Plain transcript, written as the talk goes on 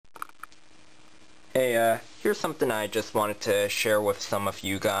Hey, here's something I just wanted to share with some of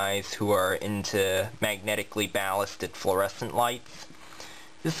you guys who are into magnetically ballasted fluorescent lights.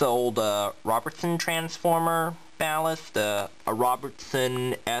 This is an old Robertson Transformer ballast, a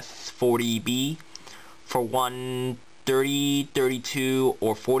Robertson S40B for one 30, 32,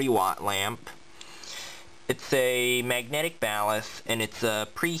 or 40 watt lamp. It's a magnetic ballast and it's a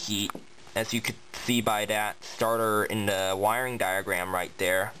preheat, as you could see by that starter in the wiring diagram right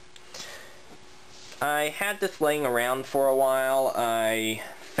there. I had this laying around for a while. I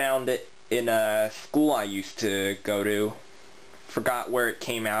found it in a school I used to go to. Forgot where it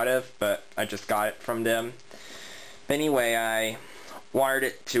came out of, but I just got it from them. Anyway, I wired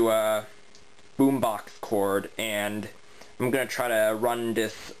it to a boombox cord, and I'm going to try to run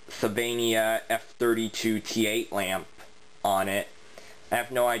this Sylvania T8 lamp on it. I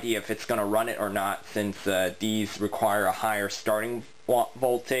have no idea if it's going to run it or not, since these require a higher starting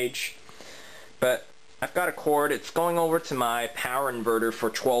voltage. But I've got a cord. It's going over to my power inverter for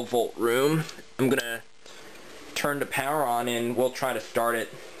 12 volt room. I'm gonna turn the power on and we'll try to start it.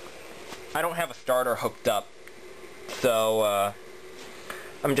 I don't have a starter hooked up, so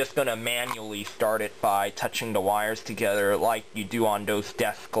I'm just gonna manually start it by touching the wires together like you do on those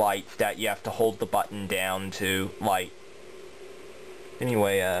desk lights that you have to hold the button down to light.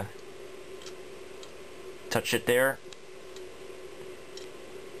 Anyway, touch it there.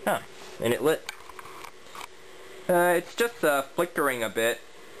 Huh, and it lit. It's just flickering a bit.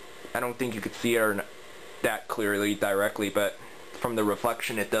 I don't think you could see it that clearly directly, but from the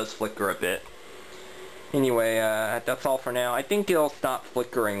reflection it does flicker a bit. Anyway, that's all for now. I think it'll stop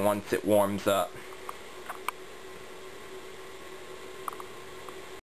flickering once it warms up.